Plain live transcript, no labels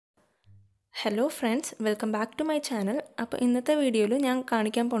Hello friends, welcome back to my channel. അപ്പോൾ ഇന്നത്തെ വീഡിയോയിൽ ഞാൻ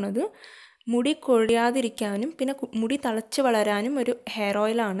കാണിക്കാൻ പോണത് മുടി കൊഴിയാതിരിക്കാനും പിന്നെ മുടി തളച്ച് വളരാനും ഒരു ഹെയർ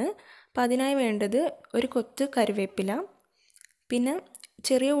ഓയിൽ ആണ്. അപ്പോൾ അതിനായി വേണ്ടത് ഒരു കൊത്ത് കറിവേപ്പില, പിന്നെ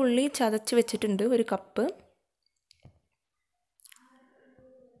ചെറിയ ഉള്ളി ചതച്ച് വെച്ചിട്ടുണ്ട് ഒരു കപ്പ്,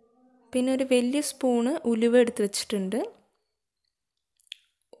 പിന്നെ ഒരു വലിയ സ്പൂണ് ഉലുവ എടുത്ത് വെച്ചിട്ടുണ്ട്,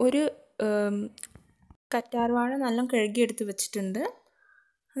 ഒരു കറ്റാർവാഴ നല്ല കഴുകി എടുത്ത് വെച്ചിട്ടുണ്ട്.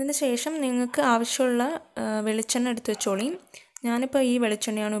 അതിന് ശേഷം നിങ്ങൾക്ക് ആവശ്യമുള്ള വെളിച്ചെണ്ണ എടുത്ത് വെച്ചോളി. ഞാനിപ്പോൾ ഈ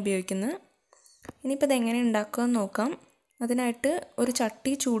വെളിച്ചെണ്ണയാണ് ഉപയോഗിക്കുന്നത്. ഇനിയിപ്പോൾ ഇതെങ്ങനെ ഉണ്ടാക്കുകയെന്ന് നോക്കാം. അതിനായിട്ട് ഒരു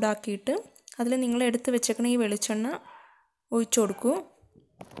ചട്ടി ചൂടാക്കിയിട്ട് അതിൽ നിങ്ങൾ എടുത്ത് വെച്ചേക്കുന്ന ഈ വെളിച്ചെണ്ണ ഒഴിച്ചു കൊടുക്കൂ.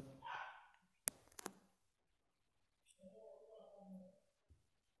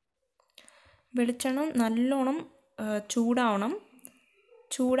 വെളിച്ചെണ്ണ നല്ലോണം ചൂടാവണം.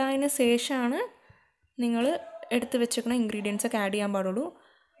 ചൂടായതിന് ശേഷമാണ് നിങ്ങൾ എടുത്ത് വെച്ചേക്കുന്ന ഇൻഗ്രീഡിയൻസ് ഒക്കെ ആഡ് ചെയ്യാൻ പാടുള്ളൂ.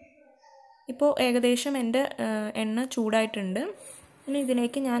 ഇപ്പോൾ ഏകദേശം എൻ്റെ എണ്ണ ചൂടായിട്ടുണ്ട്. ഇനി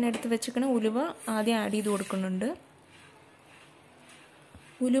ഇതിലേക്ക് ഞാൻ എടുത്ത് വെച്ചിരിക്കുന്ന ഉലുവ ആദ്യം ആഡ് ചെയ്ത് കൊടുക്കുന്നുണ്ട്.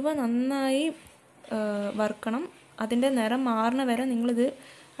 ഉലുവ നന്നായി വറുക്കണം. അതിൻ്റെ നിറം മാറുന്ന വരെ നിങ്ങളിത്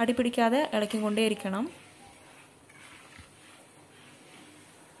അടിപിടിക്കാതെ ഇളക്കിക്കൊണ്ടേയിരിക്കണം.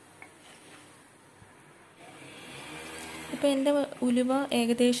 ഇപ്പോൾ എൻ്റെ ഉലുവ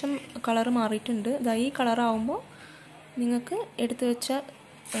ഏകദേശം കളർ മാറിയിട്ടുണ്ട്. ഈ കളറാവുമ്പോൾ നിങ്ങൾക്ക് എടുത്ത് വെച്ച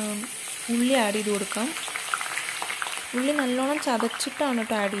ഉള്ളി ആഡ് ചെയ്ത് കൊടുക്കാം. ഉള്ളി നല്ലോണം ചതച്ചിട്ടാണ്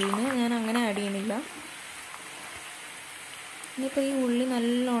കേട്ടോ ആഡ് ചെയ്യുന്നത്, ഞാൻ അങ്ങനെ ആഡ് ചെയ്യണില്ല. ഇനിയിപ്പോൾ ഈ ഉള്ളി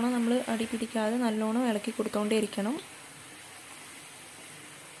നല്ലോണം നമ്മൾ അടി പിടിക്കാതെ നല്ലോണം ഇളക്കി കൊടുത്തോണ്ടേയിരിക്കണം.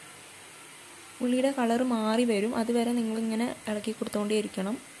 ഉള്ളിയുടെ കളർ മാറി വരും, അതുവരെ നിങ്ങളിങ്ങനെ ഇളക്കി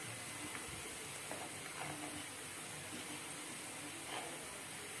കൊടുത്തോണ്ടേയിരിക്കണം.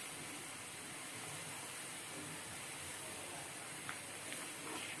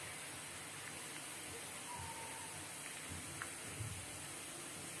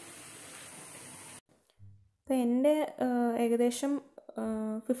 അപ്പോൾ എൻ്റെ ഏകദേശം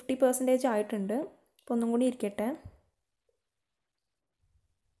 50% ആയിട്ടുണ്ട്. അപ്പോൾ ഒന്നും കൂടി ഇരിക്കട്ടെ.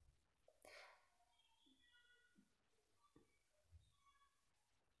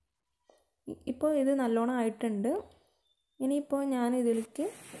 ഇപ്പോൾ ഇത് നല്ലോണം ആയിട്ടുണ്ട്. ഇനിയിപ്പോൾ ഞാൻ ഇതിലേക്ക്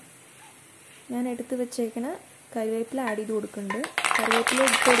എടുത്ത് വെച്ചേക്കുന്ന കറിവേപ്പില ആഡ് ചെയ്ത് കൊടുക്കുന്നുണ്ട്. കറിവേപ്പില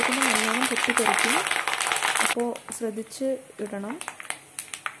ഇട്ട് കൊടുക്കുമ്പോൾ നല്ലോണം പൊട്ടിത്തെറിക്കും, അപ്പോൾ ശ്രദ്ധിച്ച് ഇടണം.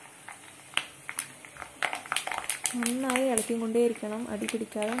 നന്നായി ഇളക്കിക്കൊണ്ടേയിരിക്കണം, അടി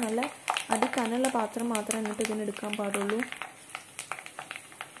പിടിക്കാതെ. നല്ല അടി കനുള്ള പാത്രം മാത്രം എന്നിട്ട് ഇതിന് എടുക്കാൻ പാടുള്ളൂ.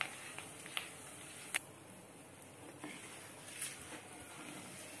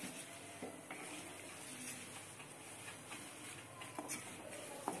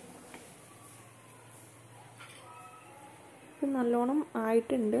 ഇപ്പം നല്ലോണം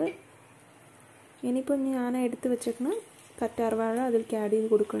ആയിട്ടുണ്ട്. ഇനിയിപ്പോൾ ഞാൻ എടുത്ത് വെച്ചേക്കുന്ന കറ്റാർവാഴ അതിലേക്ക് ആഡ് ചെയ്ത്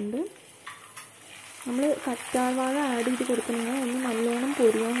കൊടുക്കുന്നുണ്ട്. നമ്മൾ കറ്റാർവാഴ ആഡ് ചെയ്ത് കൊടുക്കണമെങ്കിൽ ഒന്ന് നല്ലോണം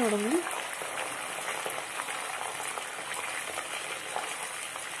പൊരിയാൻ തുടങ്ങും.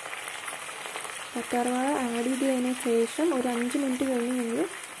 കറ്റാർവാഴ ആഡ് ചെയ്തതിന് ശേഷം ഒരു 5 മിനിറ്റ് കഴിഞ്ഞ് നിങ്ങൾ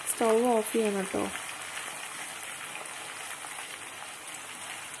സ്റ്റൗ ഓഫ് ചെയ്യണം കേട്ടോ.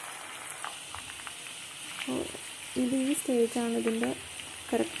 ഇത് ഈ സ്റ്റേജാണ് ഇതിൻ്റെ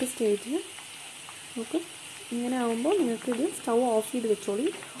കറക്റ്റ് സ്റ്റേജ്. ഓക്കെ, ഇങ്ങനെ ആകുമ്പോൾ നിങ്ങൾക്കിത് സ്റ്റൗ ഓഫ് ചെയ്ത് വെച്ചോളി.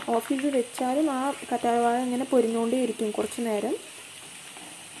 ഓഫ് ചെയ്ത് വെച്ചാലും ആ കറ്റാർവാഴ ഇങ്ങനെ പൊരിഞ്ഞുകൊണ്ടേ ഇരിക്കും കുറച്ച് നേരം.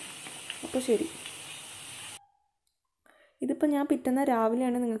 അപ്പോൾ ശരി. ഇതിപ്പോൾ ഞാൻ പിറ്റേന്ന്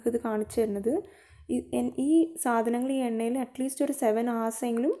രാവിലെയാണ് നിങ്ങൾക്കിത് കാണിച്ചു തരുന്നത്. ഈ സാധനങ്ങൾ ഈ എണ്ണയിൽ അറ്റ്ലീസ്റ്റ് ഒരു 7 hours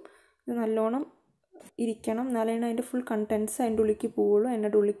എങ്കിലും ഇത് നല്ലോണം ഇരിക്കണം, എന്നാലാണ് അതിൻ്റെ ഫുൾ കണ്ടൻസ് അതിൻ്റെ ഉള്ളിലേക്ക് പോവുള്ളൂ,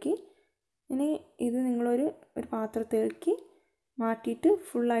 എണ്ണയുടെ ഉള്ളിലേക്ക്. ഇനി ഇത് നിങ്ങളൊരു പാത്രത്തിലേക്ക് മാറ്റിയിട്ട്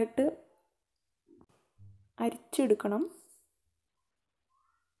ഫുള്ളായിട്ട് അരിച്ചെടുക്കണം.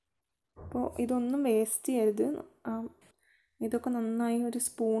 അപ്പോൾ ഇതൊന്നും വേസ്റ്റ് ചെയ്യരുത്. ഇതൊക്കെ നന്നായി ഒരു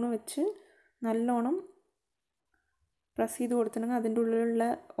സ്പൂണ് വെച്ച് നല്ലോണം പ്രസ് ചെയ്ത് കൊടുത്തിട്ടുണ്ടെങ്കിൽ അതിൻ്റെ ഉള്ളിലുള്ള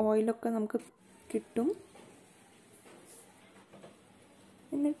ഓയിലൊക്കെ നമുക്ക് കിട്ടും.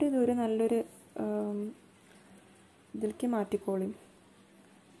 എന്നിട്ട് ഇതൊരു നല്ലൊരു ഇതിലേക്ക് മാറ്റിക്കോളും.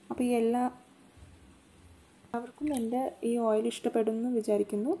 അപ്പോൾ എല്ലാവർക്കും എൻ്റെ ഈ ഓയിൽ ഇഷ്ടപ്പെടുമെന്ന്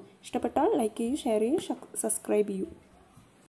വിചാരിക്കുന്നു. ഇഷ്ടപ്പെട്ടാൽ ലൈക്ക് ചെയ്യൂ, ഷെയർ ചെയ്യൂ, സബ്സ്ക്രൈബ് ചെയ്യൂ.